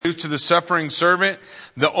introduced to the suffering servant,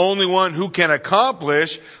 the only one who can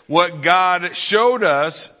accomplish what God showed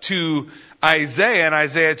us to Isaiah in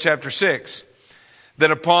Isaiah chapter 6.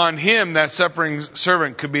 That upon him, that suffering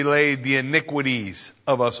servant, could be laid the iniquities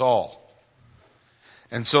of us all.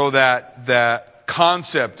 And so that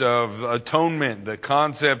concept of atonement, the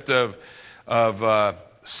concept of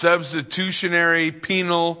substitutionary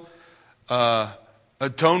penal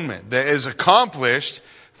atonement that is accomplished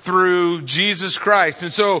through Jesus Christ.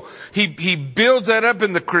 And so he builds that up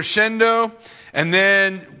in the crescendo, and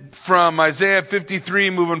then from Isaiah 53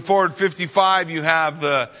 moving forward, 55, you have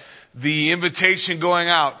the invitation going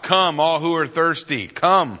out. Come, all who are thirsty,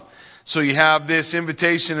 come. So you have this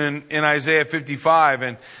invitation in Isaiah 55.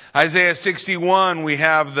 And Isaiah 61, we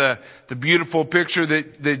have the beautiful picture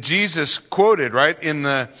that Jesus quoted, right, in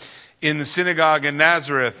the synagogue in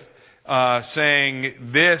Nazareth, saying,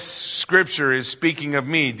 this scripture is speaking of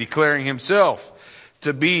me, declaring himself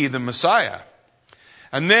to be the Messiah.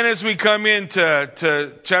 And then as we come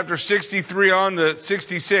into chapter 63 on to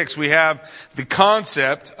 66, we have the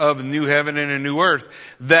concept of a new heaven and a new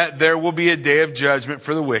earth, that there will be a day of judgment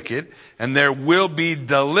for the wicked, and there will be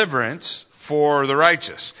deliverance for the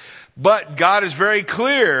righteous. But God is very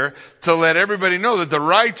clear to let everybody know that the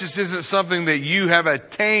righteous isn't something that you have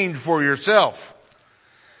attained for yourself.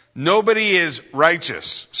 Nobody is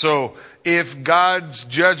righteous. So if God's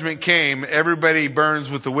judgment came, everybody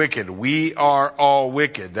burns with the wicked. We are all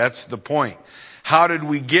wicked. That's the point. How did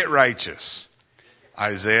we get righteous?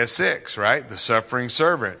 Isaiah 6, right? The suffering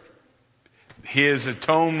servant. His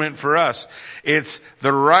atonement for us. It's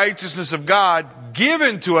the righteousness of God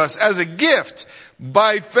given to us as a gift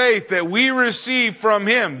by faith that we receive from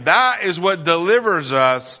him. That is what delivers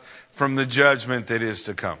us from the judgment that is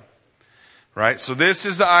to come. Right? So this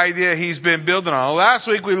is the idea he's been building on. Last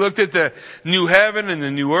week we looked at the new heaven and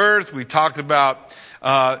the new earth. We talked about,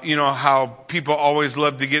 how people always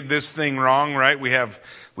love to get this thing wrong, right? We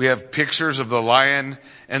have pictures of the lion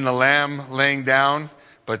and the lamb laying down,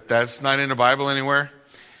 but that's not in the Bible anywhere.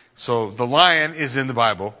 So the lion is in the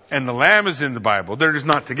Bible and the lamb is in the Bible. They're just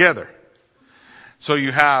not together. So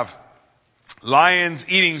you have lions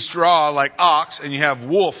eating straw like ox, and you have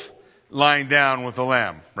wolf lying down with the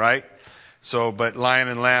lamb, right? So, but lion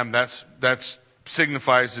and lamb, that's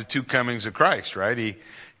signifies the two comings of Christ, right? He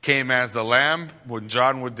came as the lamb, when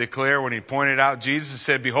John would declare, when he pointed out Jesus,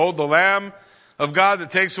 said, behold the Lamb of God that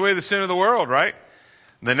takes away the sin of the world, right?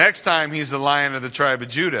 The next time he's the Lion of the tribe of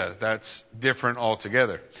Judah. That's different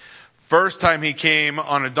altogether. First time he came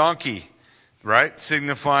on a donkey, right?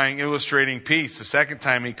 Signifying, illustrating peace. The second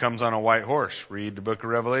time he comes on a white horse. Read the book of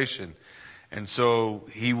Revelation. And so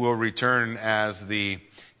he will return as the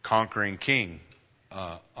conquering king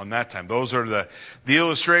on that time. Those are the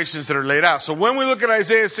illustrations that are laid out. So when we look at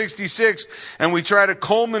Isaiah 66 and we try to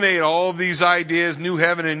culminate all of these ideas, new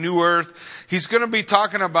heaven and new earth, he's going to be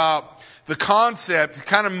talking about the concept,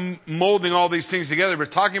 kind of molding all these things together, but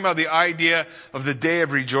talking about the idea of the day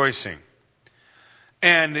of rejoicing.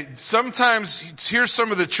 And sometimes, here's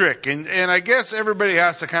some of the trick, and I guess everybody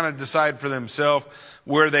has to kind of decide for themselves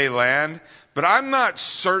where they land, but I'm not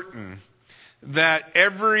certain that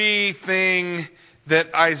everything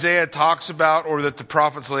that Isaiah talks about or that the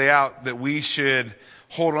prophets lay out that we should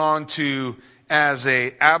hold on to as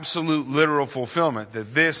a absolute literal fulfillment,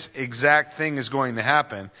 that this exact thing is going to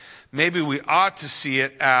happen. Maybe we ought to see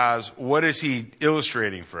it as, what is he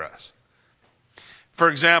illustrating for us? For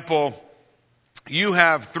example, you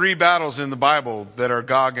have 3 battles in the Bible that are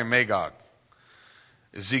Gog and Magog.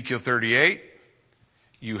 Ezekiel 38.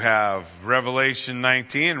 You have Revelation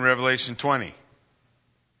 19 and Revelation 20.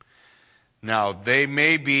 Now, they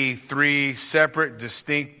may be 3 separate,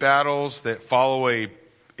 distinct battles that follow a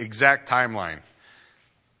exact timeline.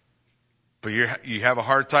 But you have a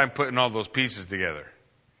hard time putting all those pieces together.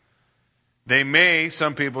 They may,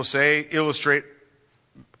 some people say, illustrate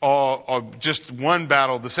all just one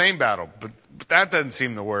battle, the same battle. But that doesn't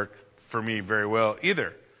seem to work for me very well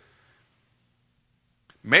either.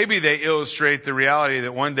 Maybe they illustrate the reality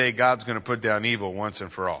that one day God's going to put down evil once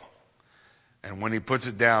and for all. And when he puts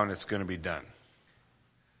it down, it's going to be done.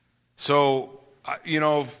 So, you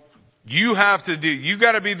got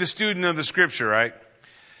to be the student of the scripture, right?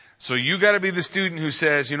 So you got to be the student who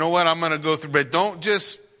says, you know what, I'm going to go through, but don't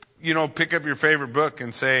just, pick up your favorite book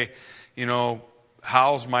and say,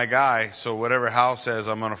 Hal's my guy. So whatever Hal says,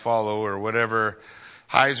 I'm going to follow, or whatever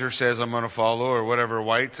Heiser says I'm going to follow, or whatever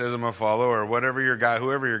White says I'm going to follow, or whoever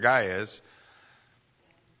your guy is.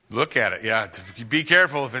 Look at it. Yeah, be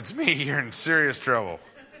careful. If it's me, you're in serious trouble.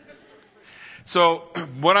 So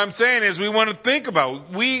what I'm saying is we want to think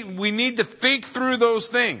about, we need to think through those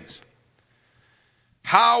things.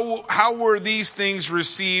 How were these things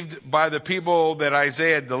received by the people that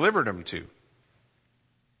Isaiah delivered them to?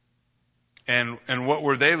 And what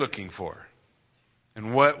were they looking for?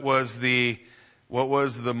 And what was the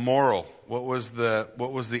moral? What was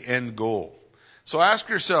the end goal? So ask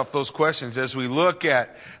yourself those questions as we look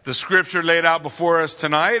at the scripture laid out before us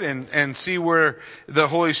tonight and see where the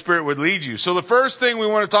Holy Spirit would lead you. So the first thing we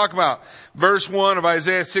want to talk about, verse 1 of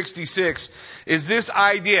Isaiah 66, is this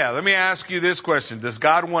idea. Let me ask you this question. Does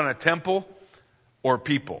God want a temple or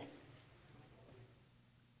people?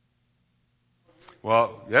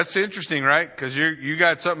 Well, that's interesting, right? Because you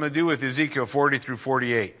got something to do with Ezekiel 40 through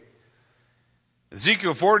 48.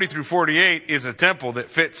 Ezekiel 40 through 48 is a temple that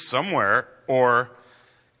fits somewhere, or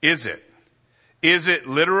is it? Is it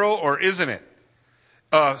literal or isn't it?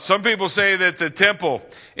 Some people say that the temple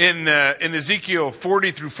in Ezekiel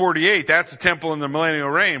 40 through 48, that's the temple in the millennial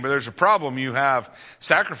reign, but there's a problem. You have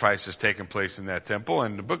sacrifices taking place in that temple,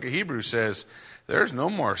 and the book of Hebrews says there's no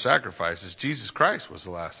more sacrifices. Jesus Christ was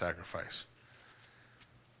the last sacrifice.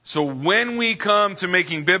 So when we come to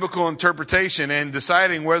making biblical interpretation and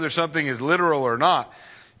deciding whether something is literal or not,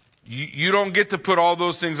 you don't get to put all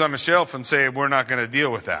those things on the shelf and say, we're not going to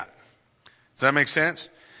deal with that. Does that make sense?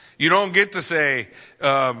 You don't get to say,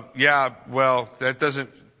 that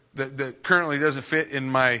currently doesn't fit in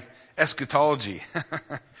my eschatology.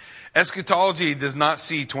 Eschatology does not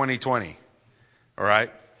see 2020. All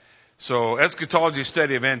right? So eschatology is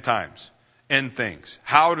study of end times, end things.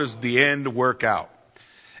 How does the end work out?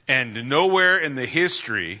 And nowhere in the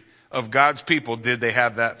history of God's people did they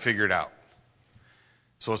have that figured out.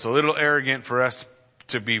 So it's a little arrogant for us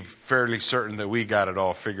to be fairly certain that we got it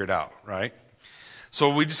all figured out, right?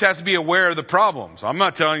 So we just have to be aware of the problems. I'm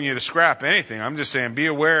not telling you to scrap anything. I'm just saying be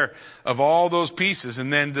aware of all those pieces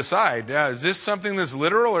and then decide, is this something that's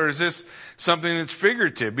literal or is this something that's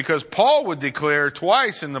figurative? Because Paul would declare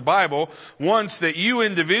twice in the Bible, once that you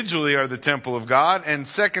individually are the temple of God, and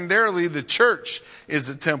secondarily the church is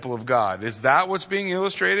the temple of God. Is that what's being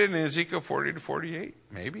illustrated in Ezekiel 40 to 48?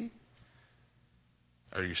 Maybe.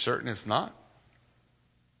 Are you certain it's not?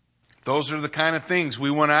 Those are the kind of things we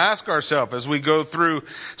want to ask ourselves as we go through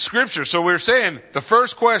Scripture. So we're saying the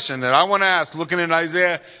first question that I want to ask, looking at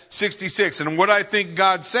Isaiah 66, and what I think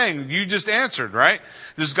God's saying, you just answered, right?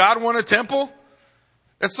 Does God want a temple?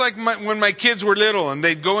 It's like when my kids were little and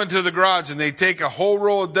they'd go into the garage and they'd take a whole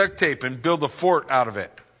roll of duct tape and build a fort out of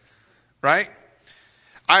it, right?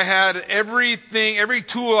 I had everything, every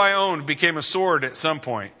tool I owned became a sword at some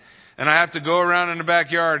point. And I have to go around in the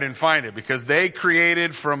backyard and find it because they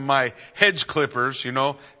created from my hedge clippers,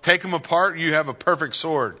 take them apart, you have a perfect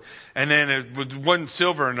sword. And then it wasn't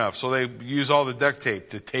silver enough, so they use all the duct tape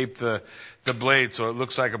to tape the blade so it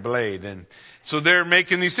looks like a blade. And so they're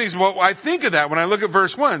making these things. Well, I think of that when I look at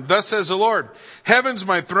verse 1. Thus says the Lord, heaven's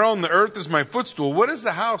my throne, the earth is my footstool. What is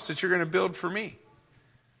the house that you're going to build for me?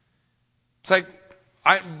 It's like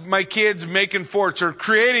my kids making forts or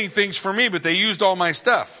creating things for me, but they used all my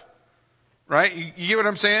stuff. Right? You get what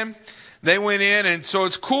I'm saying? They went in, and so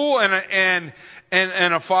it's cool, and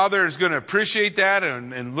a father is going to appreciate that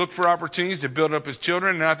and look for opportunities to build up his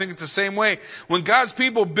children. And I think it's the same way. When God's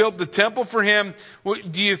people built the temple for him,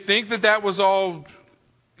 do you think that was all,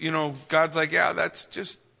 God's like, yeah, that's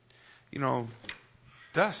just,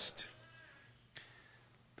 dust.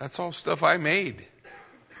 That's all stuff I made.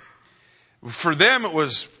 For them, it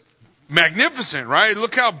was magnificent, right?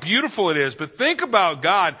 Look how beautiful it is. But think about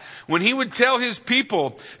God. When he would tell his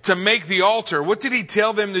people to make the altar, what did he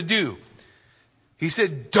tell them to do? He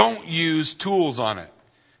said, don't use tools on it.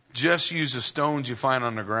 Just use the stones you find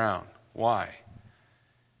on the ground. Why?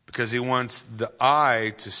 Because he wants the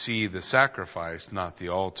eye to see the sacrifice, not the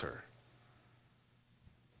altar.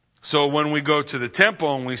 So when we go to the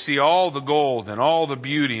temple and we see all the gold and all the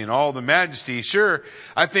beauty and all the majesty, sure,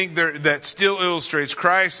 I think that still illustrates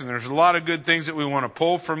Christ, and there's a lot of good things that we want to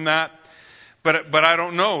pull from that. But I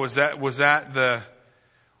don't know, was that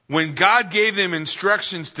when God gave them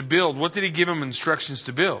instructions to build, what did he give them instructions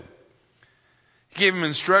to build? He gave them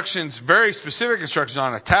instructions, very specific instructions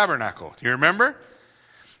on a tabernacle. Do you remember?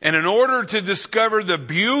 And in order to discover the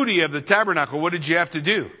beauty of the tabernacle, what did you have to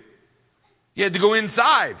do? You had to go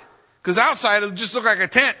inside. Because outside it just looked like a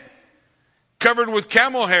tent covered with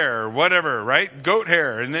camel hair or whatever, right? Goat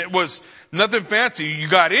hair. And it was nothing fancy. You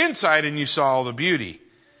got inside and you saw all the beauty.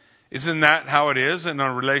 Isn't that how it is in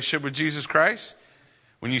a relationship with Jesus Christ?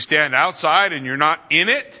 When you stand outside and you're not in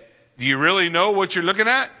it, do you really know what you're looking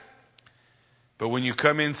at? But when you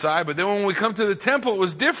come inside, but then when we come to the temple, it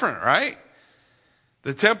was different, right?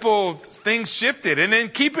 The temple, things shifted. And then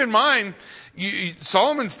keep in mind,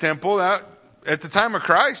 Solomon's temple, at the time of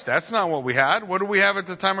Christ, that's not what we had. What do we have at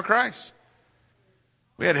the time of Christ?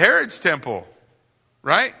 We had Herod's temple,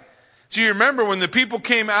 right? So you remember when the people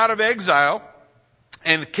came out of exile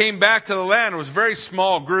and came back to the land, it was a very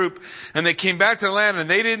small group, and they came back to the land and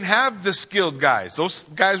they didn't have the skilled guys. Those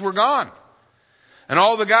guys were gone. And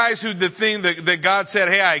all the guys who, the thing that God said,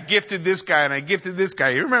 hey, I gifted this guy and I gifted this guy.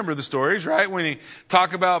 You remember the stories, right? When you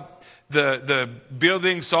talk about the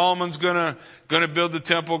building, Solomon's gonna build the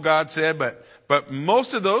temple, God said, but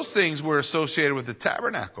most of those things were associated with the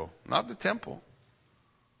tabernacle, not the temple.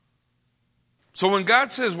 So when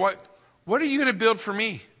God says, what are you going to build for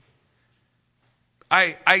me?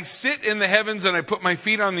 I sit in the heavens and I put my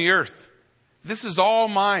feet on the earth. This is all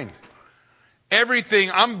mine. Everything,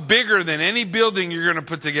 I'm bigger than any building you're going to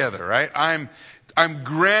put together, right? I'm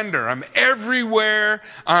grander. I'm everywhere.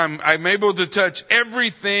 I'm able to touch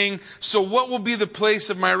everything. So what will be the place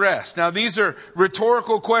of my rest? Now, these are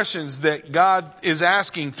rhetorical questions that God is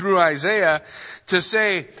asking through Isaiah to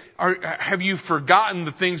say, have you forgotten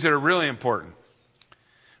the things that are really important?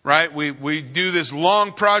 Right? We do this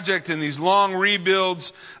long project and these long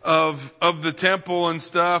rebuilds of the temple and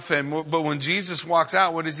stuff. But when Jesus walks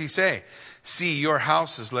out, what does he say? See, your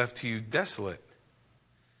house is left to you desolate.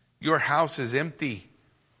 Your house is empty.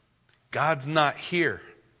 God's not here.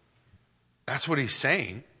 That's what he's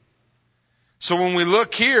saying. So when we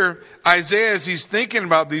look here, Isaiah, as he's thinking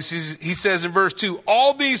about these, he says in verse 2,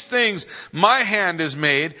 all these things my hand has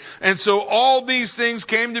made, and so all these things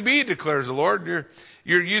came to be, declares the Lord.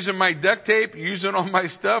 You're using my duct tape, you're using all my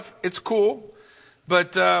stuff. It's cool.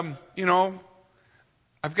 But, I've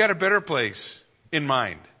got a better place in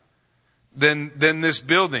mind than this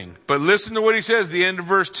building. But listen to what he says, the end of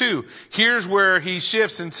verse 2. Here's where he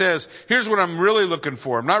shifts and says, here's what I'm really looking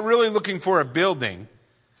for. I'm not really looking for a building,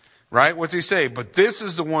 right? What's he say? But this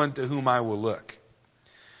is the one to whom I will look.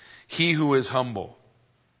 He who is humble,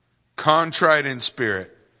 contrite in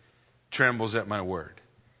spirit, trembles at my word.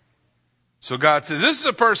 So God says, this is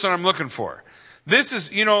a person I'm looking for. This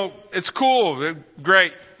is, it's cool,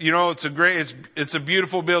 great. It's a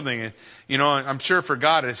beautiful building. I'm sure for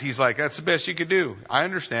God, he's like, that's the best you could do. I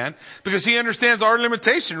understand. Because he understands our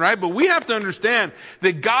limitation, right? But we have to understand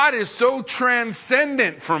that God is so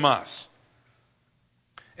transcendent from us.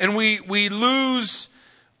 And we lose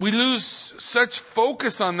such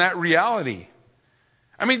focus on that reality.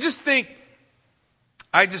 I mean, just think,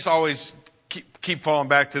 I just always keep falling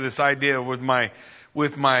back to this idea with my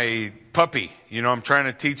puppy. I'm trying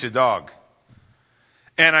to teach a dog.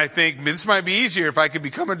 And I think this might be easier if I could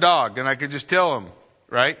become a dog and I could just tell him,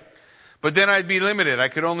 right? But then I'd be limited. I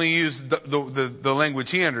could only use the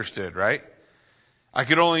language he understood, right? I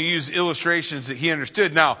could only use illustrations that he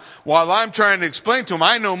understood. Now, while I'm trying to explain to him,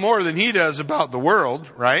 I know more than he does about the world,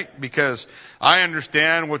 right? Because I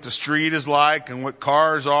understand what the street is like and what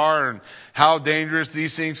cars are and how dangerous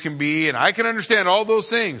these things can be. And I can understand all those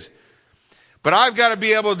things. But I've got to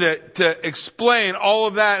be able to explain all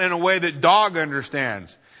of that in a way that dog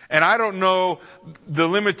understands. And I don't know the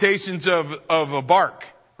limitations of a bark,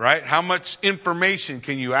 right? How much information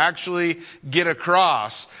can you actually get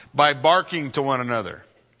across by barking to one another?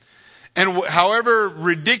 And however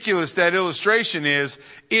ridiculous that illustration is,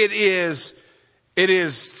 it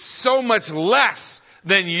is so much less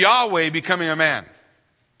than Yahweh becoming a man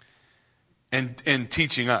and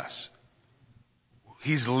teaching us.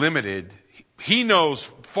 He's limited. He knows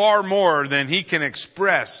far more than he can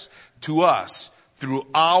express to us through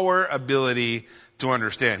our ability to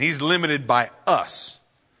understand. He's limited by us,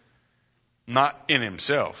 not in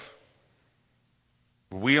himself.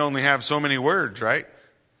 We only have so many words, right?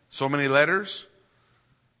 So many letters,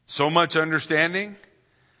 so much understanding.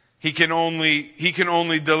 He can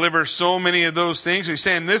only deliver so many of those things. He's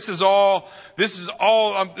saying this is all,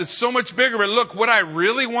 it's so much bigger. But look, what I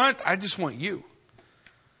really want, I just want you.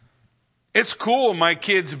 It's cool. My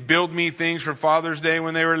kids build me things for Father's Day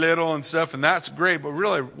when they were little and stuff, and that's great. But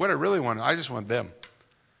really, what I really want, I just want them.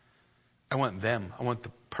 I want them. I want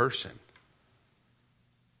the person.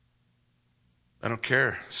 I don't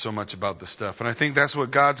care so much about the stuff. And I think that's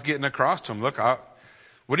what God's getting across to him. Look,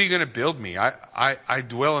 what are you going to build me? I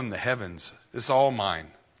dwell in the heavens. It's all mine.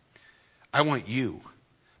 I want you.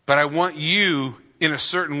 But I want you in a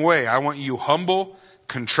certain way. I want you humble,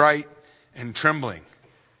 contrite, and trembling.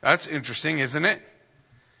 That's interesting, isn't it?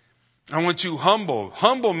 I want you humble.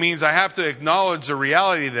 Humble means I have to acknowledge the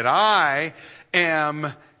reality that I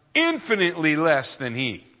am infinitely less than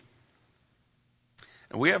he.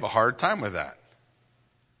 And we have a hard time with that.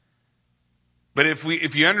 But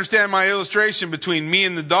if you understand my illustration between me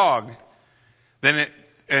and the dog, then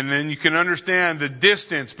you can understand the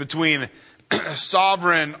distance between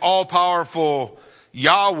sovereign, all-powerful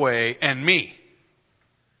Yahweh and me.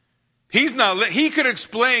 He could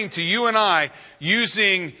explain to you and I,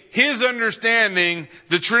 using his understanding,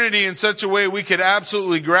 the Trinity in such a way we could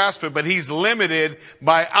absolutely grasp it, but he's limited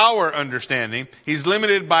by our understanding. He's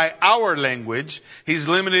limited by our language. He's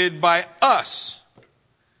limited by us.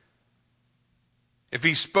 If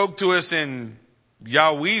he spoke to us in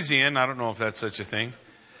Yahwezian, I don't know if that's such a thing.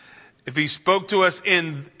 If he spoke to us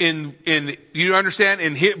in you understand,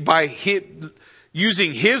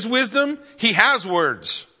 using his wisdom, he has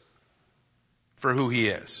words for who he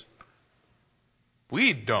is.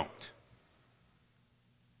 We don't.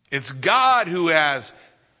 It's God who has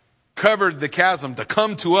covered the chasm to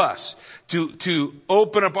come to us, to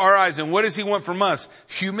open up our eyes. And what does he want from us?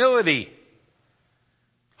 Humility.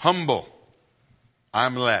 Humble.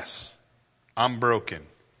 I'm less. I'm broken.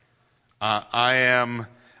 I am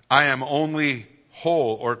only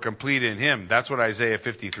whole or complete in him. That's what Isaiah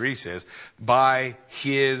 53 says. By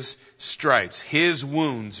his stripes, his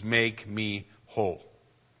wounds make me whole.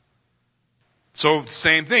 So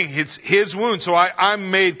same thing. It's his wound. So I'm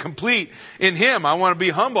made complete in him. I want to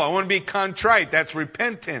be humble. I want to be contrite. That's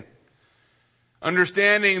repentant.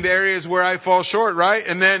 Understanding the areas where I fall short, right?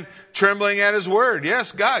 And then trembling at his word.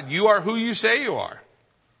 Yes, God, you are who you say you are.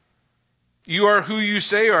 You are who you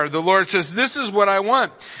say you are. The Lord says, this is what I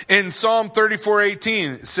want. In Psalm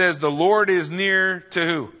 34:18, it says, the Lord is near to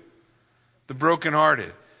who? The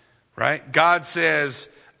brokenhearted, right? God says,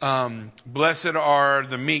 blessed are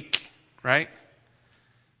the meek, right?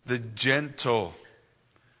 The gentle.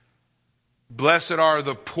 Blessed are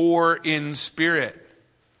the poor in spirit.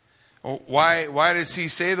 Why does he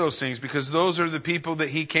say those things? Because those are the people that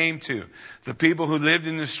he came to. The people who lived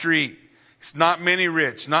in the street. It's not many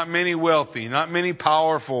rich, not many wealthy, not many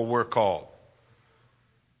powerful were called.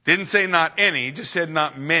 Didn't say not any, he just said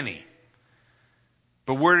not many.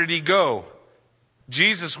 But where did he go?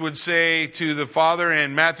 Jesus would say to the Father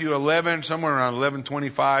in Matthew 11, somewhere around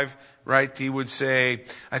 11:25, right? He would say,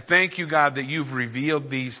 I thank you, God, that you've revealed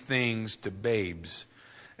these things to babes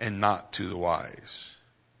and not to the wise.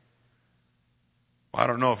 Well, I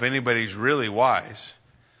don't know if anybody's really wise,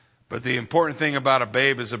 but the important thing about a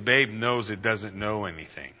babe is a babe knows it doesn't know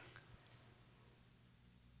anything.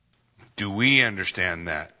 Do we understand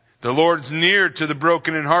that? The Lord's near to the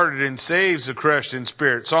broken and hearted and saves the crushed in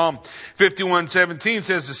spirit. Psalm 51:17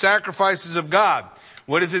 says the sacrifices of God.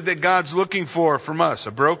 What is it that God's looking for from us?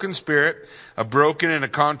 A broken spirit, a broken and a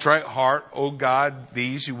contrite heart. Oh God,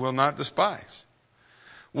 these you will not despise.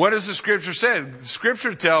 What does the scripture say? The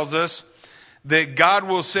scripture tells us that God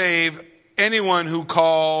will save anyone who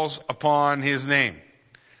calls upon his name.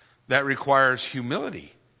 That requires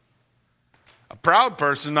humility. A proud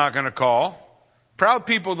person is not going to call. Proud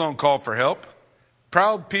people don't call for help.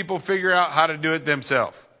 Proud people figure out how to do it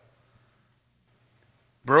themselves.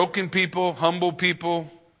 Broken people, humble people,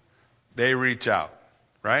 they reach out,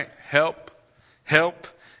 right? Help,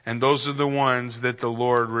 and those are the ones that the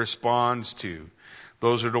Lord responds to.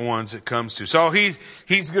 Those are the ones it comes to. So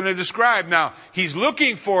he's going to describe now. He's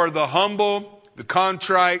looking for the humble, the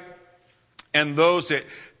contrite, and those that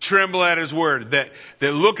tremble at his word, that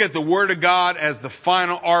look at the word of God as the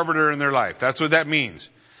final arbiter in their life. That's what that means.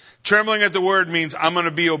 Trembling at the word means I'm going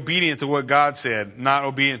to be obedient to what God said, not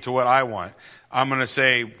obedient to what I want. I'm going to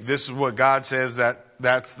say, this is what God says,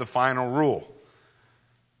 that's the final rule.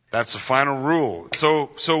 That's the final rule. So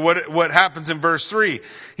what happens in verse 3?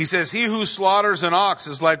 He says, he who slaughters an ox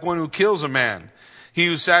is like one who kills a man. He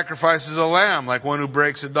who sacrifices a lamb, like one who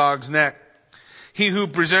breaks a dog's neck. He who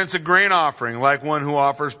presents a grain offering, like one who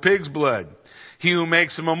offers pig's blood. He who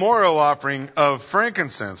makes a memorial offering of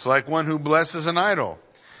frankincense, like one who blesses an idol.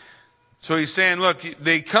 So he's saying, look,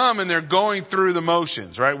 they come and they're going through the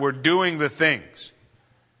motions, right? We're doing the things.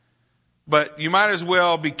 But you might as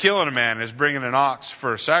well be killing a man as bringing an ox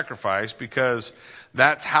for a sacrifice, because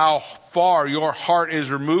that's how far your heart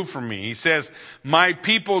is removed from me. He says, my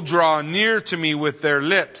people draw near to me with their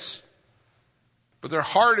lips, but their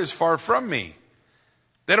heart is far from me.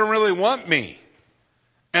 They don't really want me.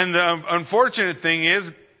 And the unfortunate thing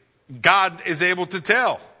is, God is able to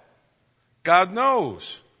tell. God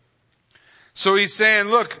knows. So he's saying,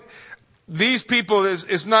 look, these people,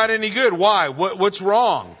 it's not any good. Why? What's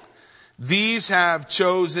wrong? These have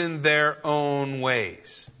chosen their own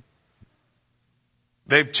ways.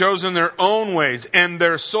 They've chosen their own ways, and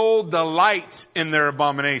their soul delights in their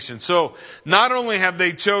abomination. So not only have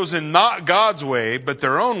they chosen not God's way, but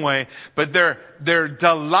their own way, but they're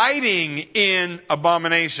delighting in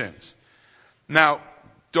abominations. Now,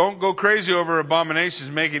 don't go crazy over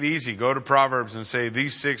abominations. Make it easy. Go to Proverbs and say,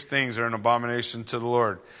 these 6 things are an abomination to the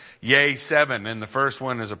Lord. Yea, 7. And the first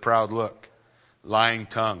one is a proud look, lying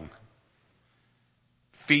tongue,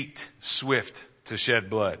 feet swift to shed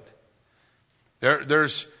blood.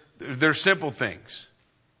 There's simple things.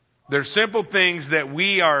 There's simple things that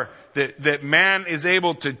that man is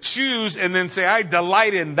able to choose and then say, I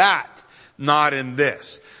delight in that, not in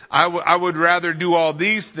this. I would rather do all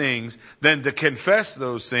these things than to confess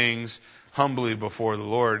those things humbly before the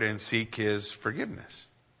Lord and seek His forgiveness.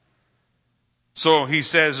 So he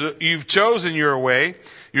says, you've chosen your way.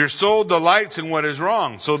 Your soul delights in what is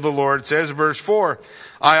wrong. So the Lord says, verse 4,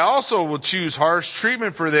 I also will choose harsh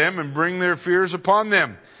treatment for them and bring their fears upon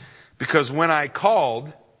them. Because when I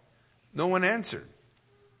called, no one answered.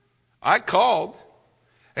 I called.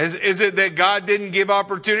 Is it that God didn't give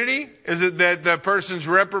opportunity? Is it that the person's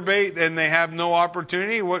reprobate and they have no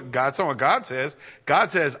opportunity? That's not what God says. God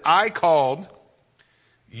says, I called,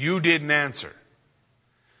 you didn't answer.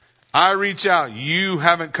 I reach out, you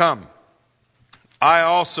haven't come. I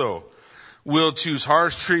also will choose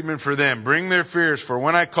harsh treatment for them. Bring their fears, for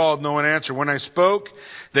when I called, no one answered. When I spoke,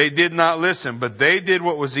 they did not listen, but they did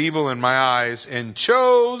what was evil in my eyes and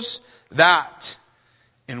chose that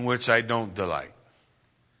in which I don't delight.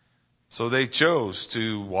 So they chose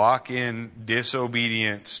to walk in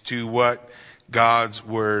disobedience to what God's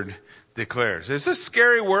word declares. It's a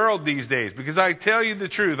scary world these days, because I tell you the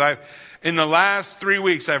truth. In the last 3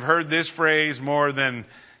 weeks, I've heard this phrase more than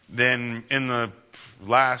in the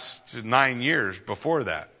last 9 years before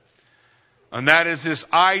that. And that is this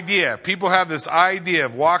idea. People have this idea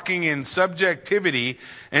of walking in subjectivity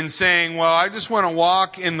and saying, well, I just want to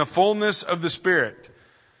walk in the fullness of the Spirit.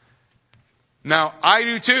 Now, I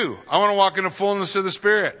do too. I want to walk in the fullness of the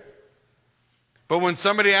Spirit. But when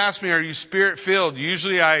somebody asks me, are you Spirit-filled?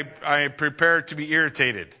 Usually I prepare to be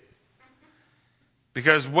irritated.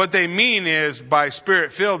 Because what they mean is by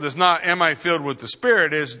Spirit-filled is not, am I filled with the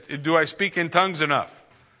Spirit? Is, do I speak in tongues enough?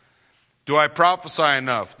 Do I prophesy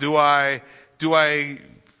enough? Do I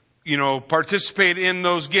participate in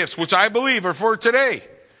those gifts, which I believe are for today?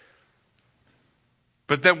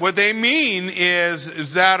 But that what they mean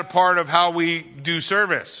is that a part of how we do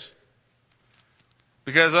service?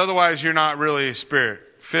 Because otherwise you're not really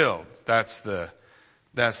Spirit-filled. That's the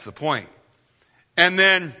point. And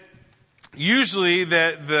then usually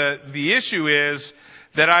the issue is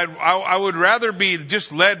that I would rather be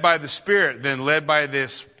just led by the Spirit than led by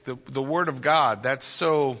the Word of God. That's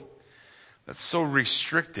so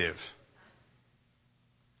restrictive.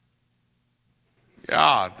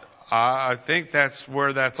 Yeah, I think that's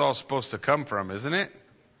where that's all supposed to come from, isn't it?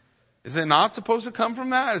 Is it not supposed to come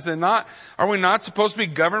from that? Is it not? Are we not supposed to be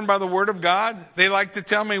governed by the Word of God? They like to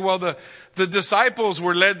tell me, well, the disciples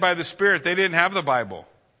were led by the Spirit. They didn't have the Bible.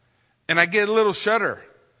 And I get a little shudder.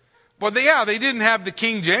 Well, they didn't have the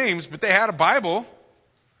King James, but they had a Bible.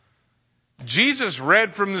 Jesus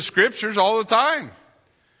read from the Scriptures all the time.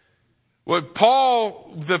 Well,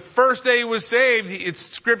 Paul, the first day he was saved,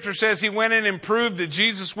 Scripture says he went in and proved that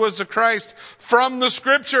Jesus was the Christ from the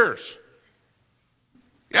Scriptures.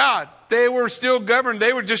 Yeah, they were still governed.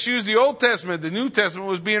 They would just use the Old Testament. The New Testament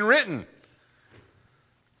was being written.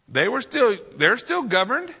 They're still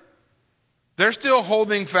governed. They're still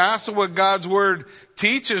holding fast to what God's Word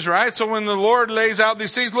teaches, right? So when the Lord lays out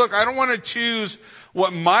these things, look, I don't want to choose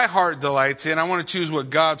what my heart delights in. I want to choose what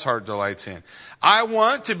God's heart delights in. I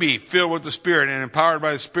want to be filled with the Spirit and empowered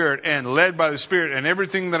by the Spirit and led by the Spirit in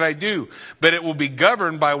everything that I do. But it will be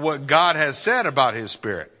governed by what God has said about His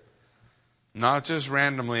Spirit. Not just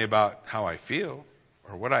randomly about how I feel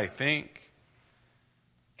or what I think.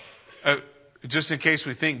 Just in case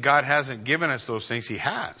we think God hasn't given us those things, He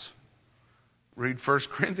has. Read 1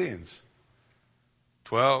 Corinthians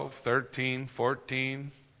 12, 13,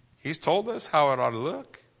 14. He's told us how it ought to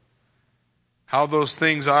look, how those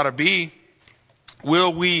things ought to be.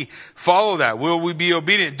 Will we follow that? Will we be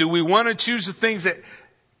obedient? Do we want to choose the things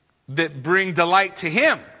that bring delight to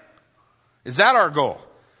Him? Is that our goal?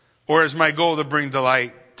 Or is my goal to bring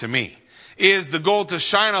delight to me? Is the goal to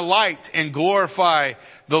shine a light and glorify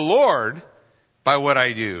the Lord by what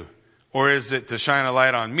I do? Or is it to shine a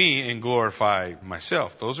light on me and glorify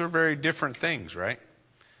myself? Those are very different things, right?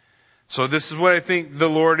 So this is what I think the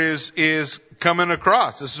Lord is coming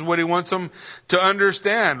across. This is what He wants them to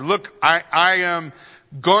understand. Look, I am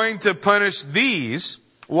going to punish these.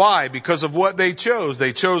 Why? Because of what they chose.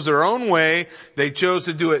 They chose their own way. They chose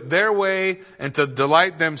to do it their way and to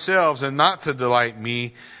delight themselves and not to delight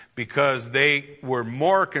me, because they were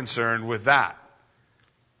more concerned with that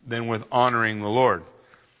than with honoring the Lord.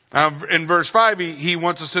 In verse 5, he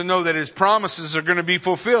wants us to know that his promises are going to be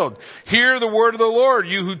fulfilled. Hear the word of the Lord,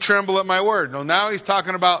 you who tremble at my word. Now he's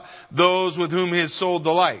talking about those with whom his soul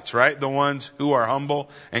delights, right? The ones who are humble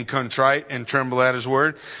and contrite and tremble at his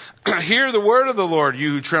word. Hear the word of the Lord,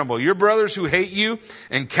 you who tremble. Your brothers who hate you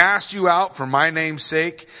and cast you out for my name's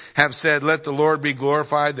sake have said, let the Lord be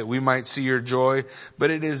glorified that we might see your joy. But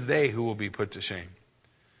it is they who will be put to shame.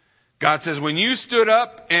 God says, when you stood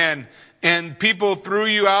up and people threw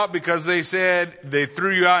you out because they said they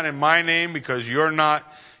threw you out in my name because you're not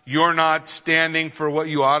standing for what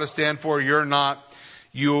you ought to stand for. You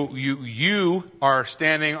are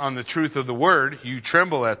standing on the truth of the word. You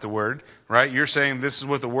tremble at the word, right? You're saying this is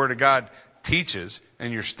what the word of God teaches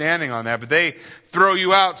and you're standing on that. But they throw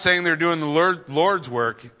you out saying they're doing the Lord's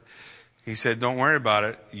work. He said, don't worry about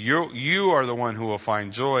it. You are the one who will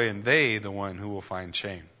find joy and they the one who will find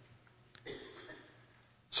shame.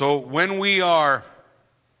 So when we are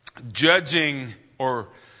judging or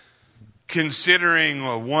considering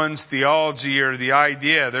one's theology or the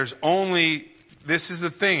idea, this is the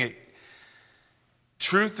thing.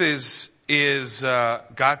 Truth is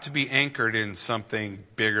got to be anchored in something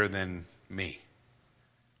bigger than me.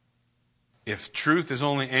 If truth is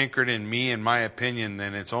only anchored in me and my opinion,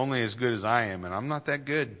 then it's only as good as I am, and I'm not that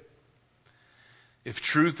good. If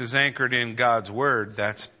truth is anchored in God's word,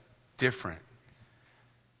 that's different.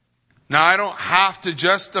 Now, I don't have to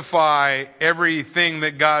justify everything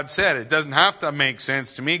that God said. It doesn't have to make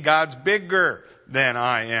sense to me. God's bigger than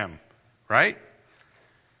I am, right?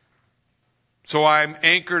 So I'm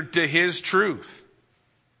anchored to his truth.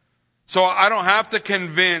 So I don't have to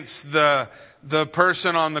convince the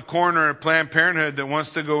person on the corner at Planned Parenthood that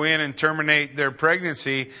wants to go in and terminate their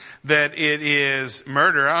pregnancy that it is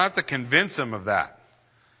murder. I don't have to convince them of that.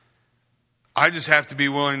 I just have to be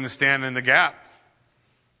willing to stand in the gap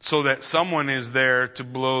so that someone is there to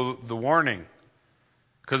blow the warning.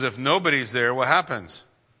 Because if nobody's there, what happens?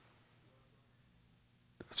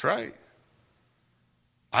 That's right.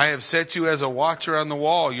 I have set you as a watcher on the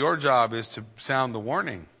wall. Your job is to sound the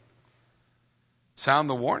warning. Sound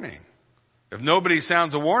the warning. If nobody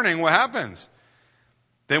sounds a warning, what happens?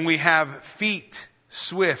 Then we have feet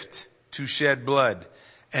swift to shed blood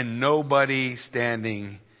and nobody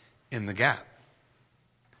standing in the gap.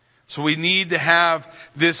 So we need to have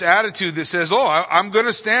this attitude that says, oh, I'm going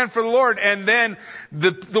to stand for the Lord. And then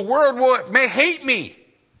the world may hate me.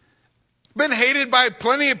 I've been hated by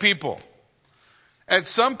plenty of people. At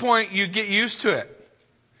some point, you get used to it.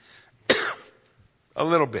 A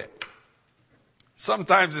little bit.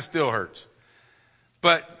 Sometimes it still hurts.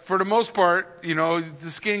 But for the most part, the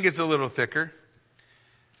skin gets a little thicker.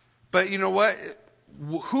 But you know what?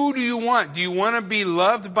 Who do you want? Do you want to be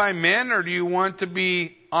loved by men or do you want to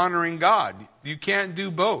be honoring God? You can't do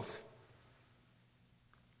both.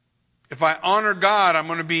 If I honor God, I'm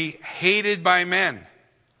going to be hated by men.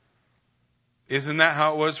 Isn't that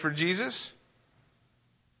how it was for Jesus?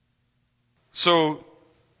 So,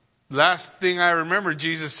 last thing I remember,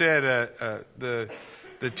 Jesus said,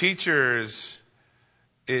 the teacher is,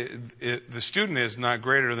 the student is not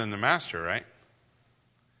greater than the master, right?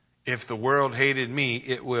 If the world hated me,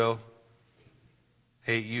 it will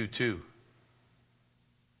hate you too.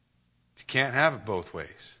 You can't have it both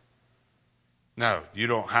ways. No, you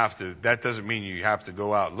don't have to. That doesn't mean you have to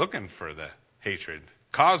go out looking for the hatred,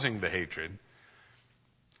 causing the hatred.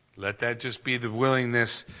 Let that just be the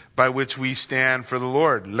willingness by which we stand for the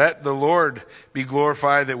Lord. Let the Lord be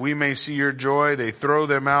glorified that we may see your joy. They throw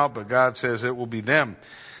them out, but God says it will be them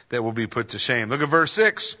that will be put to shame. Look at verse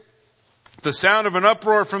 6. The sound of an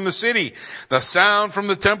uproar from the city, the sound from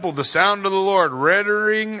the temple, the sound of the Lord,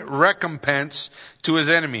 rendering recompense to his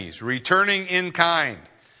enemies, returning in kind.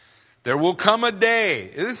 There will come a day.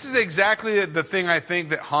 This is exactly the thing I think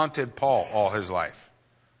that haunted Paul all his life.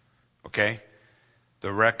 Okay?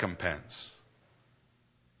 The recompense.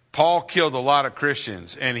 Paul killed a lot of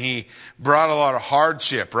Christians and he brought a lot of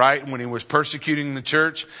hardship, right? When he was persecuting the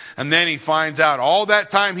church. And then he finds out all that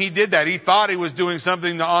time he did that, he thought he was doing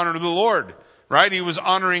something to honor the Lord, right? He was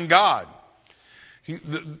honoring God.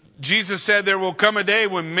 Jesus said there will come a day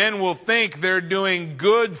when men will think they're doing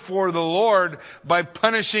good for the Lord by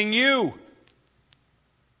punishing you.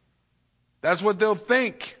 That's what they'll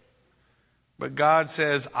think. But God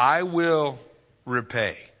says, I will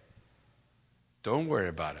repay. Don't worry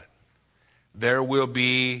about it. There will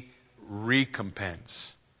be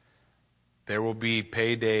recompense. There will be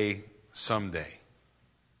payday someday.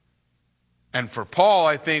 And for Paul,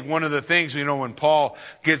 I think one of the things, when Paul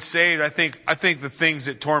gets saved, I think the things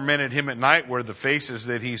that tormented him at night were the faces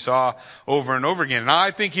that he saw over and over again. And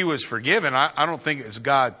I think he was forgiven. I don't think it's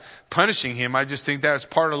God punishing him. I just think that's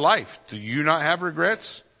part of life. Do you not have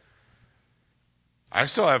regrets? I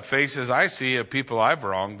still have faces I see of people I've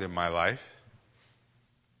wronged in my life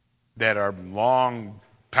that are long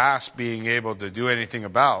past being able to do anything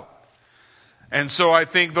about. And so I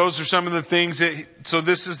think those are some of the things so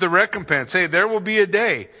this is the recompense. Hey, there will be a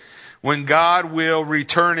day when God will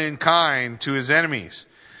return in kind to his enemies.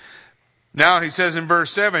 Now he says in verse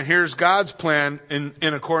 7, here's God's plan in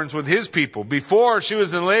accordance with his people. Before she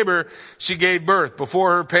was in labor, she gave birth.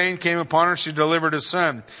 Before her pain came upon her, she delivered a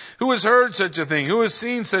son. Who has heard such a thing? Who has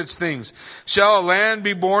seen such things? Shall a land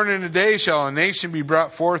be born in a day? Shall a nation be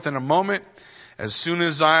brought forth in a moment? As soon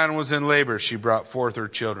as Zion was in labor, she brought forth her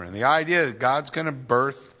children. The idea that God's going to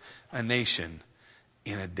birth a nation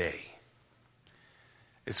in a day.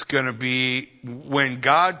 It's going to be, when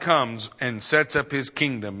God comes and sets up his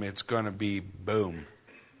kingdom, it's going to be boom.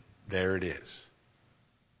 There it is.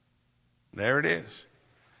 There it is.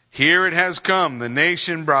 Here it has come. The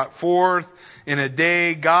nation brought forth in a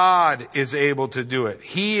day. God is able to do it.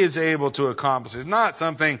 He is able to accomplish it. It's not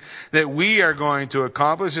something that we are going to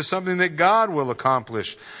accomplish. It's something that God will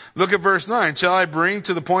accomplish. Look at verse 9. Shall I bring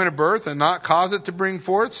to the point of birth and not cause it to bring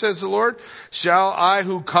forth, says the Lord? Shall I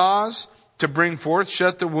who cause to bring forth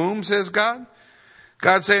shut the womb, says God?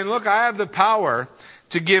 God's saying, look, I have the power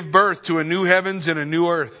to give birth to a new heavens and a new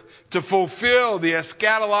earth, to fulfill the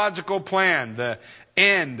eschatological plan, the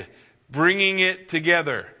end, bringing it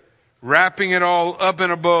together, wrapping it all up in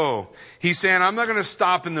a bow. He's saying, I'm not going to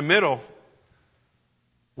stop in the middle.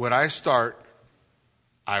 What I start,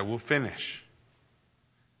 I will finish.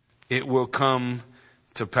 It will come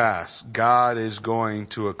to pass. God is going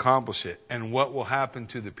to accomplish it. And what will happen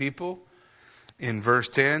to the people? In verse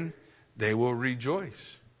 10, they will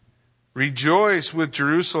rejoice. Rejoice with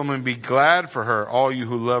Jerusalem and be glad for her, all you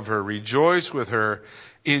who love her. Rejoice with her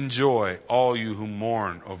in joy, all you who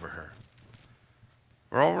mourn over her.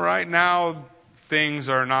 Well, right now, things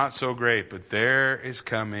are not so great, but there is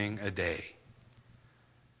coming a day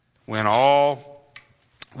when all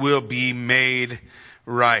will be made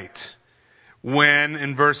right. When,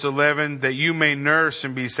 in verse 11, that you may nurse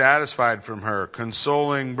and be satisfied from her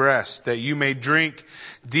consoling breast, that you may drink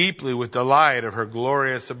deeply with delight of her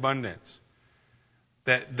glorious abundance.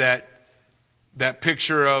 That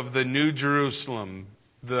picture of the new Jerusalem,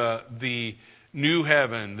 the new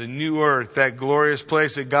heaven, the new earth, that glorious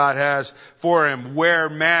place that God has for him, where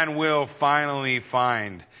man will finally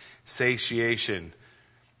find satiation.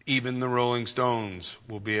 Even the Rolling Stones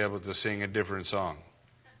will be able to sing a different song.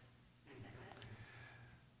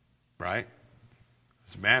 Right?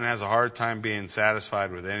 This man has a hard time being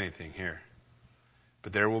satisfied with anything here.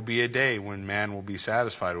 But there will be a day when man will be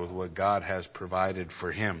satisfied with what God has provided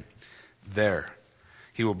for him. There.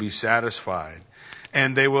 He will be satisfied.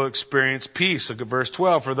 And they will experience peace. Look at verse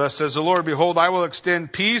 12. For thus says the Lord, behold, I will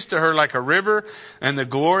extend peace to her like a river, and the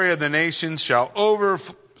glory of the nations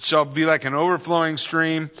shall be like an overflowing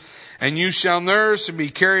stream. And you shall nurse and be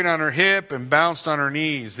carried on her hip and bounced on her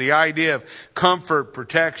knees. The idea of comfort,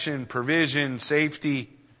 protection, provision, safety.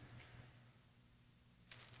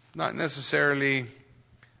 Not necessarily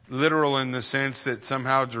literal in the sense that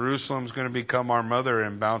somehow Jerusalem's going to become our mother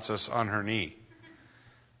and bounce us on her knee.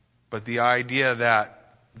 But the idea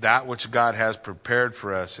that which God has prepared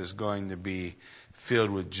for us is going to be filled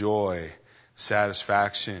with joy,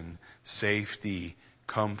 satisfaction, safety,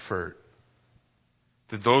 comfort.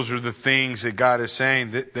 That those are the things that God is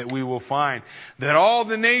saying that we will find. That all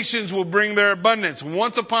the nations will bring their abundance.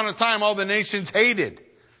 Once upon a time, all the nations hated.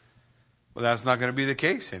 Well, that's not going to be the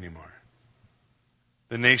case anymore.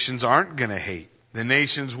 The nations aren't going to hate. The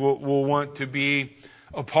nations will want to be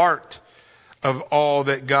a part of all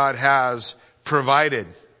that God has provided.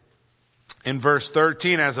 In verse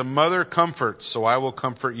 13, as a mother comforts, so I will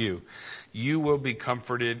comfort you. You will be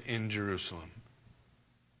comforted in Jerusalem.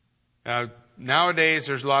 Now, nowadays,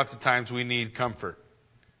 there's lots of times we need comfort.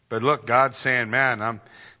 But look, God's saying, man,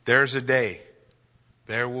 there's a day.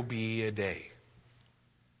 There will be a day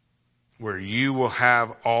where you will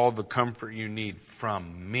have all the comfort you need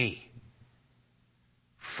from me,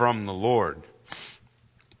 from the Lord.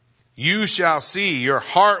 You shall see, your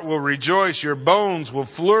heart will rejoice, your bones will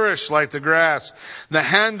flourish like the grass. The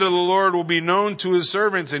hand of the Lord will be known to his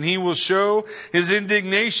servants, and he will show his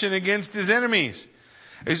indignation against his enemies.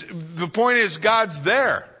 The point is, God's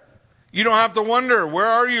there. You don't have to wonder, where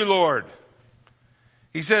are you, Lord?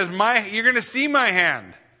 He says, you're going to see my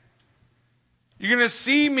hand. You're going to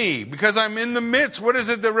see me because I'm in the midst. What is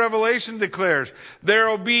it that Revelation declares? There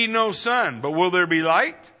will be no sun, but will there be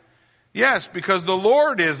light? Yes, because the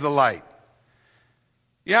Lord is the light.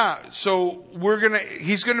 Yeah, so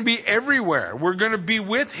He's going to be everywhere. We're going to be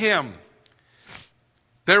with Him.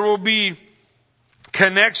 There will be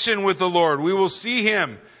connection with the Lord. We will see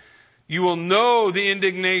Him. You will know the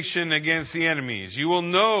indignation against the enemies. You will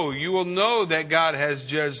know that God has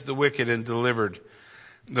judged the wicked and delivered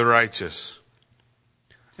the righteous.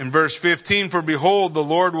 In verse 15, for behold, the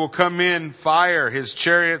Lord will come in fire, His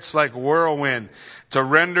chariots like whirlwind, to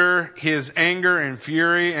render His anger and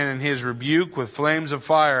fury and His rebuke with flames of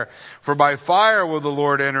fire. For by fire will the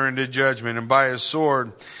Lord enter into judgment, and by His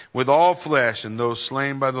sword with all flesh, and those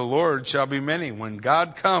slain by the Lord shall be many. When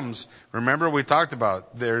God comes, remember we talked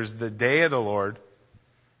about, there's the day of the Lord,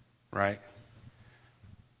 right?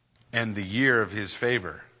 And the year of His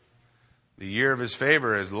favor. The year of His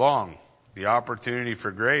favor is long. The opportunity for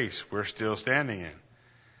grace we're still standing in.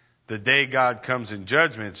 The day God comes in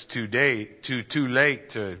judgment, it's too late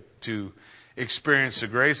to experience the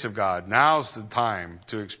grace of God. Now's the time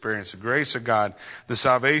to experience the grace of God, the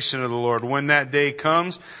salvation of the Lord. When that day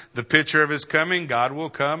comes, the picture of His coming, God will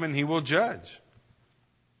come and He will judge.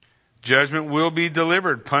 Judgment will be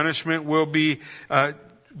delivered. Punishment will be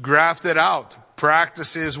grafted out.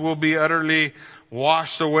 Practices will be utterly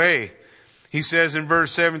washed away. He says in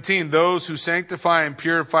verse 17, those who sanctify and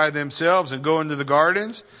purify themselves and go into the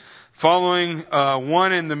gardens, following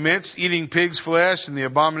one in the midst, eating pig's flesh, and the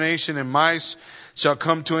abomination and mice shall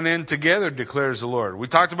come to an end together, declares the Lord. We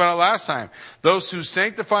talked about it last time. Those who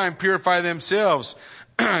sanctify and purify themselves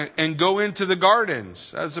and go into the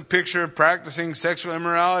gardens. That's a picture of practicing sexual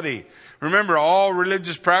immorality. Remember, all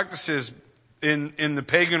religious practices in the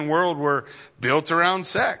pagan world were built around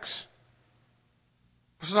sex.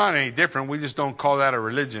 It's not any different. We just don't call that a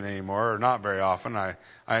religion anymore, or not very often. I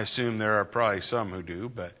assume there are probably some who do,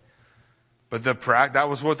 but that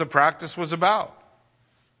was what the practice was about.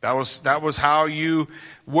 That was how you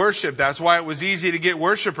worship. That's why it was easy to get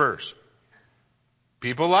worshipers.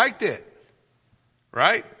 People liked it,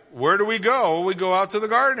 right? Where do we go? We go out to the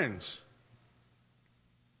gardens.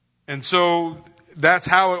 And so that's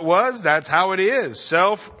how it was. That's how it is.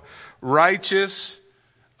 Self-righteous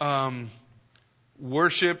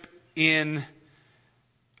worship in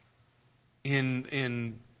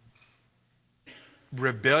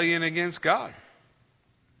rebellion against God.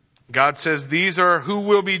 God says these are who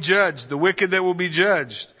will be judged, the wicked that will be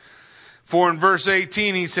judged. For in verse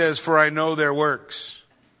 18 He says, for I know their works.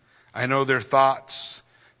 I know their thoughts.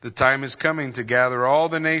 The time is coming to gather all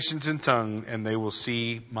the nations in tongue, and they will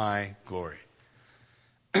see my glory.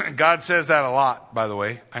 God says that a lot, by the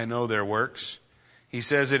way. I know their works. He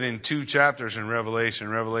says it in 2 chapters in Revelation.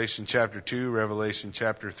 Revelation chapter 2, Revelation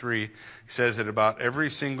chapter 3. He says it about every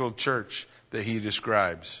single church that He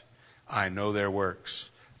describes. I know their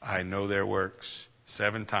works. I know their works.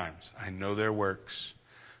 7 times. I know their works.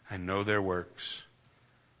 I know their works.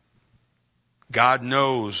 God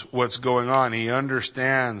knows what's going on. He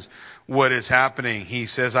understands what is happening. He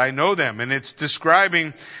says, I know them. And it's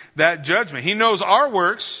describing that judgment. He knows our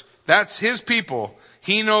works. That's His people.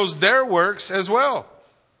 He knows their works as well.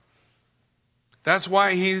 That's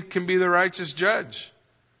why He can be the righteous judge.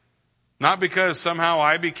 Not because somehow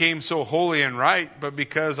I became so holy and right, but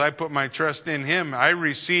because I put my trust in Him. I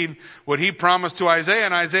received what He promised to Isaiah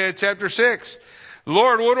in Isaiah chapter 6.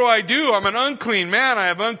 Lord, what do I do? I'm an unclean man. I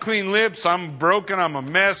have unclean lips. I'm broken. I'm a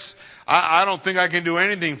mess. I don't think I can do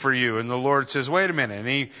anything for you. And the Lord says, wait a minute. And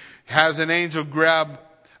He has an angel grab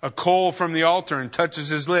a coal from the altar and touches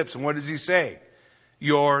his lips. And what does He say?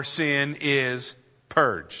 Your sin is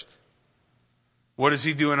purged. What does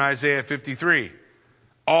He do in Isaiah 53?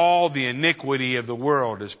 All the iniquity of the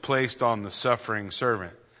world is placed on the suffering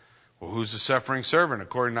servant. Well, who's the suffering servant?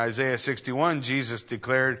 According to Isaiah 61, Jesus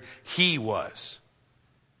declared He was.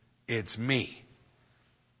 It's me.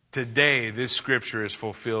 Today, this scripture is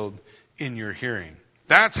fulfilled in your hearing.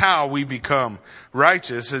 That's how we become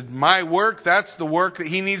righteous. My work, that's the work that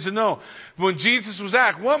He needs to know. When Jesus was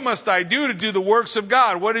asked, what must I do to do the works of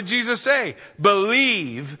God? What did Jesus say?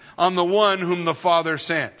 Believe on the one whom the Father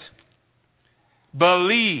sent.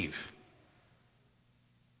 Believe.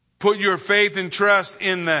 Put your faith and trust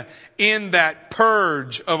in that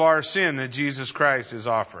purge of our sin that Jesus Christ is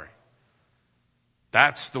offering.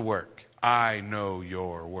 That's the work. I know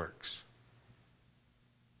your works.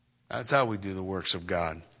 That's how we do the works of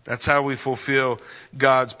God. That's how we fulfill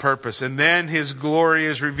God's purpose. And then His glory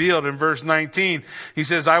is revealed. In verse 19, He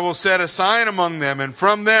says, I will set a sign among them, and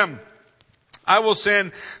from them I will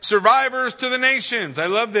send survivors to the nations. I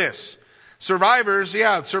love this. Survivors,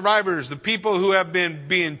 survivors, the people who have been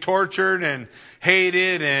being tortured and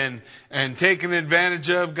hated and taken advantage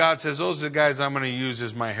of, God says, those are the guys I'm going to use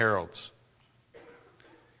as my heralds.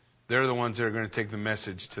 They're the ones that are going to take the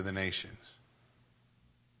message to the nations.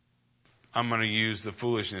 I'm going to use the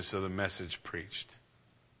foolishness of the message preached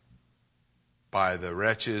by the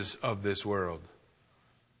wretches of this world.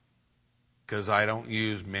 Because I don't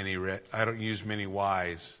use many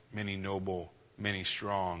wise, many noble, many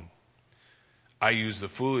strong. I use the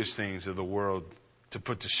foolish things of the world to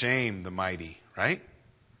put to shame the mighty, right?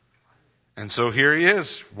 And so here he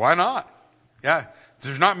is. Why not? Yeah,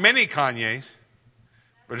 there's not many Kanyes,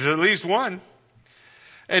 but there's at least one.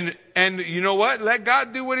 And you know what? Let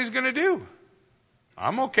God do what he's going to do.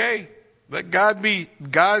 I'm okay. Let God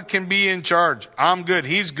can be in charge. I'm good.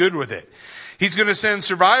 He's good with it. He's going to send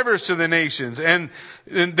survivors to the nations, and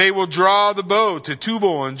they will draw the bow to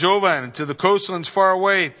Tubal and Jovan and to the coastlands far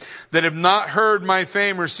away that have not heard my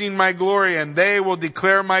fame or seen my glory, and they will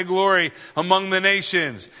declare my glory among the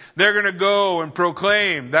nations. They're going to go and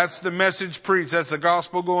proclaim. That's the message preached. That's the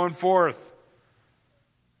gospel going forth.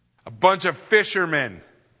 A bunch of fishermen,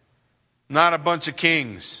 not a bunch of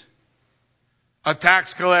kings. A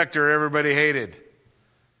tax collector everybody hated.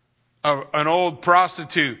 An old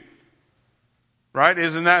prostitute. Right?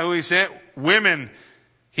 Isn't that who he sent? Women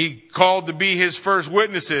he called to be his first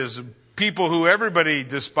witnesses. People who everybody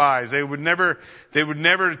despised. They would never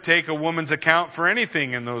take a woman's account for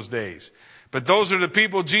anything in those days. But those are the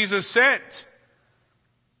people Jesus sent.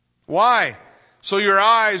 Why? So your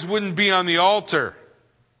eyes wouldn't be on the altar.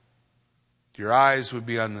 Your eyes would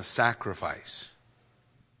be on the sacrifice.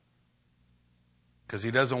 Because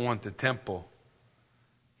he doesn't want the temple.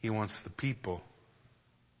 He wants the people.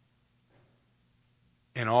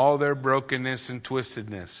 In all their brokenness and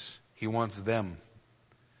twistedness, he wants them.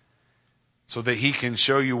 So that he can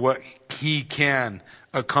show you what he can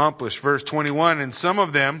accomplish. Verse 21, and some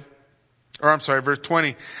of them, verse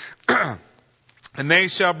 20, and they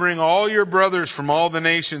shall bring all your brothers from all the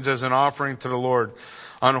nations as an offering to the Lord,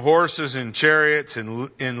 on horses and chariots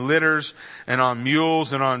and in litters and on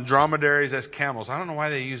mules and on dromedaries as camels. I don't know why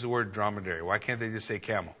they use the word dromedary. Why can't they just say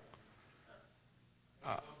camel?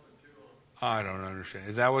 I don't understand.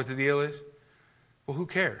 Is that what the deal is? Well, who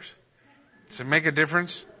cares? Does it make a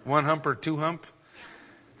difference? One hump or two hump?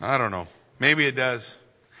 I don't know. Maybe it does.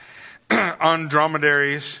 On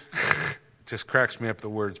dromedaries. Just cracks me up the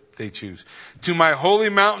words they choose. To my holy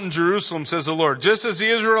mountain Jerusalem, says the Lord. Just as the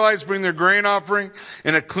Israelites bring their grain offering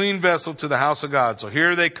in a clean vessel to the house of God. So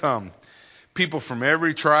here they come. People from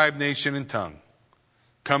every tribe, nation, and tongue.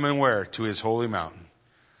 Come and where? To his holy mountain.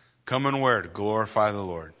 Come and where? To glorify the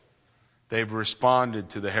Lord. They've responded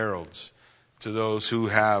to the heralds, to those to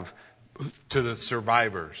the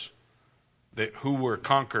survivors, who were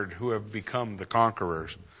conquered, who have become the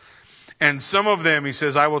conquerors. And some of them, he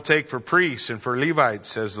says, I will take for priests and for Levites,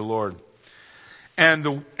 says the Lord.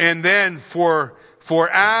 And then for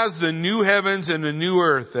as the new heavens and the new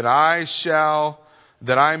earth that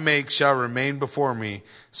I make shall remain before me,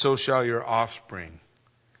 so shall your offspring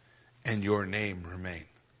and your name remain.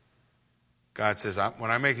 God says,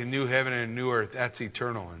 when I make a new heaven and a new earth, that's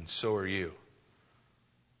eternal, and so are you.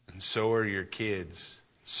 And so are your kids.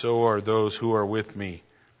 So are those who are with me.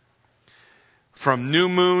 From new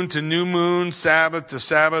moon to new moon, Sabbath to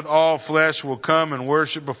Sabbath, all flesh will come and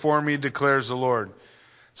worship before me, declares the Lord.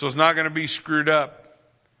 So it's not going to be screwed up.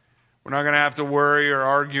 We're not going to have to worry or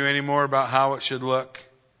argue anymore about how it should look.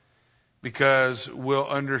 Because we'll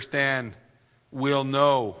understand, we'll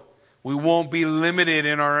know. We won't be limited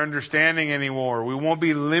in our understanding anymore. We won't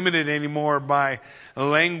be limited anymore by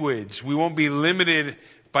language. We won't be limited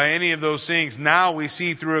by any of those things. Now we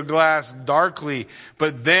see through a glass darkly,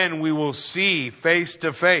 but then we will see face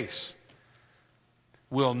to face.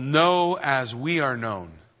 We'll know as we are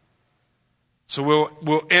known. So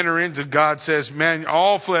we'll enter into, God says, man,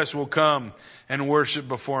 all flesh will come and worship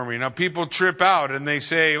before me. Now people trip out and they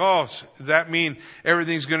say, oh, does that mean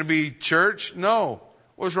everything's going to be church? No.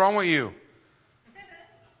 What's wrong with you?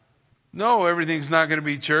 No, everything's not going to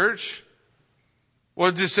be church. Well,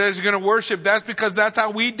 it just says you're going to worship. That's because that's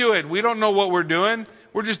how we do it. We don't know what we're doing.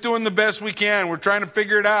 We're just doing the best we can. We're trying to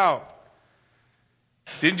figure it out.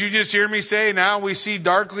 Didn't you just hear me say, now we see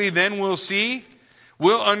darkly, then we'll see?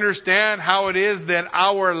 We'll understand how it is that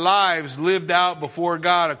our lives lived out before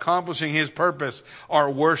God, accomplishing his purpose, are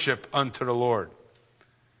worship unto the Lord.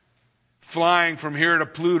 Flying from here to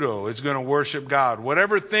Pluto is going to worship God.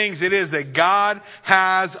 Whatever things it is that God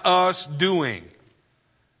has us doing,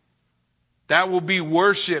 that will be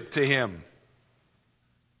worship to him.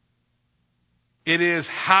 It is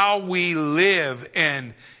how we live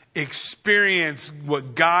and experience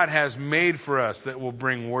what God has made for us that will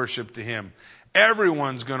bring worship to Him.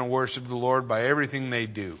 Everyone's going to worship the Lord by everything they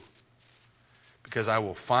do, because I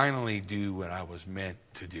will finally do what I was meant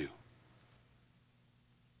to do.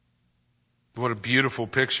 What a beautiful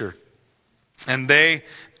picture. And they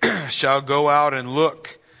shall go out and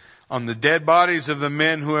look on the dead bodies of the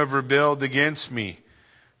men who have rebelled against me.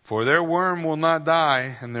 For their worm will not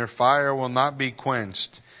die, and their fire will not be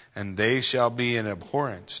quenched, and they shall be an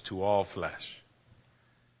abhorrence to all flesh.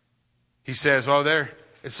 He says, well,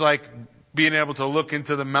 it's like being able to look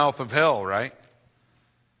into the mouth of hell, right?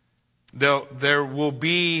 There will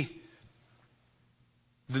be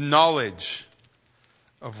the knowledge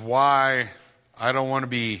of why I don't want to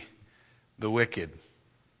be the wicked,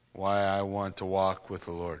 why I want to walk with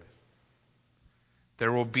the Lord.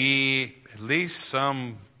 There will be at least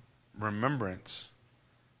some remembrance,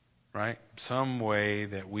 right? Some way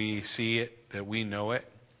that we see it, that we know it.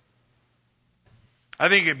 I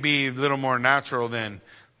think it'd be a little more natural than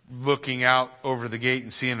looking out over the gate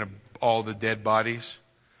and seeing all the dead bodies.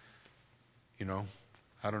 You know,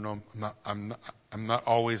 I don't know. I'm not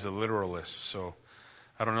always a literalist, so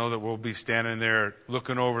I don't know that we'll be standing there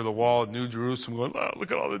looking over the wall at New Jerusalem going, oh,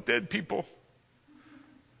 look at all the dead people.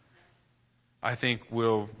 I think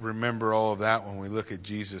we'll remember all of that when we look at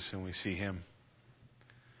Jesus and we see Him.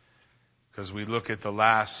 Because we look at the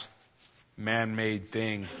last man-made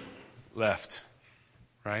thing left,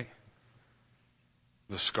 right?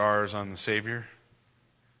 The scars on the Savior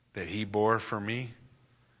that He bore for me.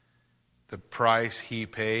 The price He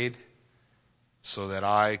paid so that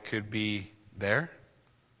I could be there.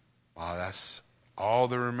 Wow, that's all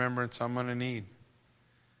the remembrance I'm going to need.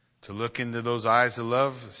 To look into those eyes of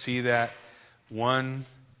love, see that one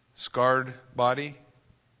scarred body.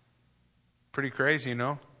 Pretty crazy, you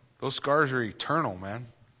know? Those scars are eternal, man.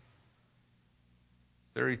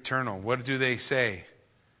 They're eternal. What do they say?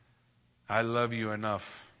 I love you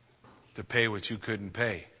enough to pay what you couldn't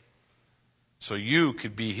pay. So you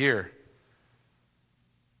could be here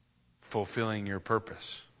fulfilling your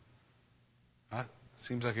purpose.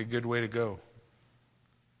 Seems like a good way to go.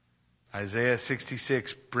 Isaiah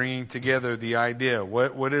 66, bringing together the idea.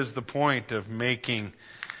 What is the point of making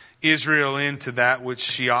Israel into that which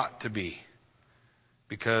she ought to be?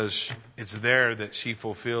 Because it's there that she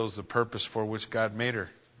fulfills the purpose for which God made her.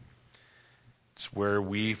 It's where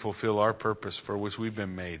we fulfill our purpose for which we've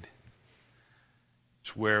been made.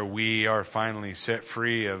 It's where we are finally set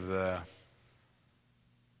free of the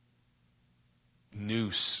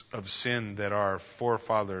noose of sin that our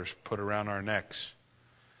forefathers put around our necks.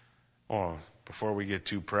 Oh, before we get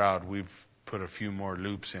too proud, we've put a few more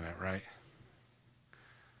loops in it, right?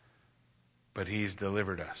 But He's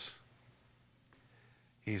delivered us.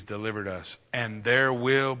 He's delivered us. And there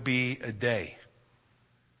will be a day.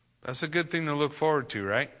 That's a good thing to look forward to,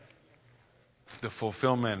 right? The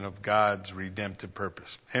fulfillment of God's redemptive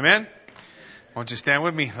purpose. Amen? Why don't you stand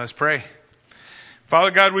with me? Let's pray.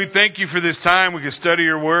 Father God, we thank You for this time. We can study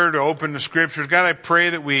Your Word, open the Scriptures. God, I pray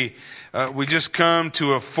that we just come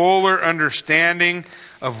to a fuller understanding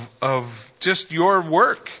of just Your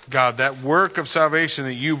work, God, that work of salvation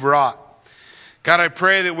that You've wrought. God, I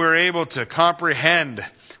pray that we're able to comprehend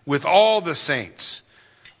with all the saints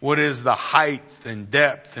what is the height and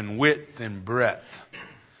depth and width and breadth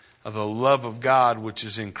of the love of God which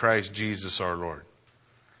is in Christ Jesus our Lord.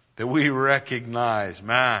 That we recognize,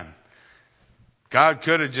 man, God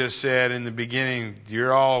could have just said in the beginning,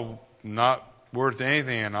 you're all not worth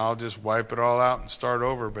anything and I'll just wipe it all out and start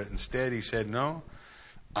over. But instead He said, no,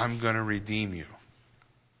 I'm going to redeem you.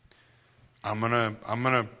 I'm going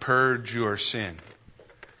to purge your sin.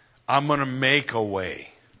 I'm going to make a way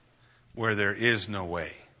where there is no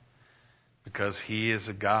way. Because He is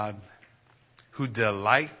a God who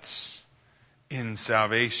delights in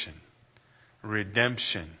salvation,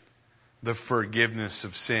 redemption, the forgiveness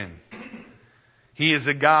of sin. He is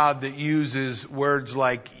a God that uses words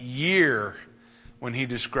like year when He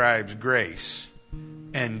describes grace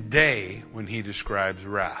and day when He describes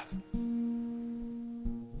wrath.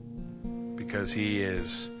 Because He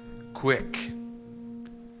is quick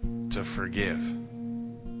to forgive.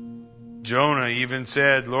 Jonah even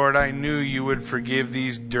said, Lord, I knew You would forgive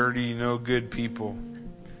these dirty, no good people.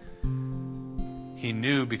 He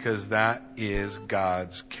knew because that is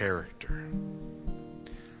God's character.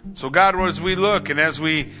 So God, as we look and as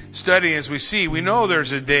we study, as we see, we know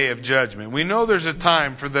there's a day of judgment. We know there's a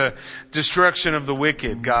time for the destruction of the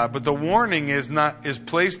wicked, God. But the warning is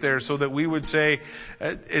placed there so that we would say,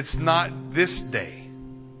 it's not this day.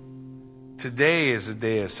 Today is a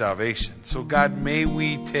day of salvation. So God, may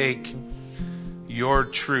we take your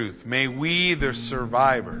truth. May we, the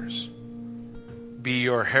survivors, be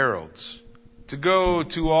your heralds, to go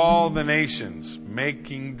to all the nations,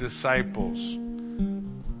 making disciples,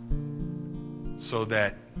 so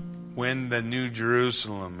that when the New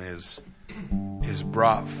Jerusalem is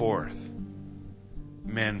brought forth,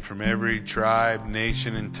 men from every tribe,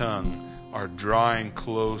 nation, and tongue are drawing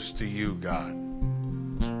close to you, God,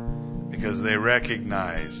 because they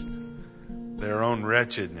recognized their own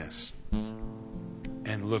wretchedness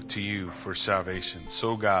and look to you for salvation.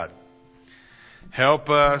 So, God, help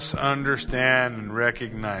us understand and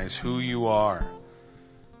recognize who you are,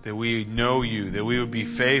 that we know you, that we would be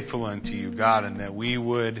faithful unto you, God, and that we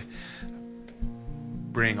would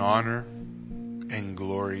bring honor and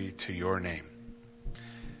glory to your name.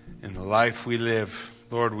 In the life we live,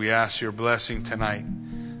 Lord, we ask your blessing tonight.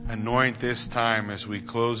 Anoint this time as we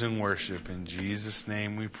close in worship. In Jesus'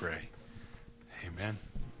 name we pray. Amen.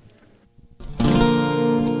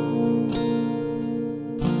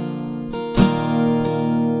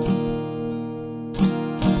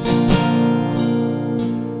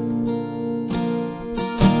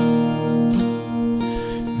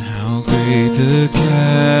 How great the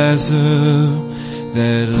chasm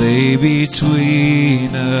that lay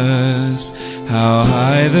between us, how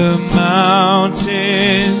high the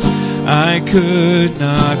mountain I could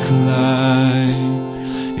not climb.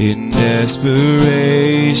 In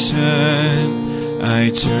desperation I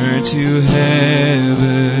turned to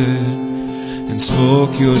heaven and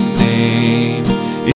spoke your name.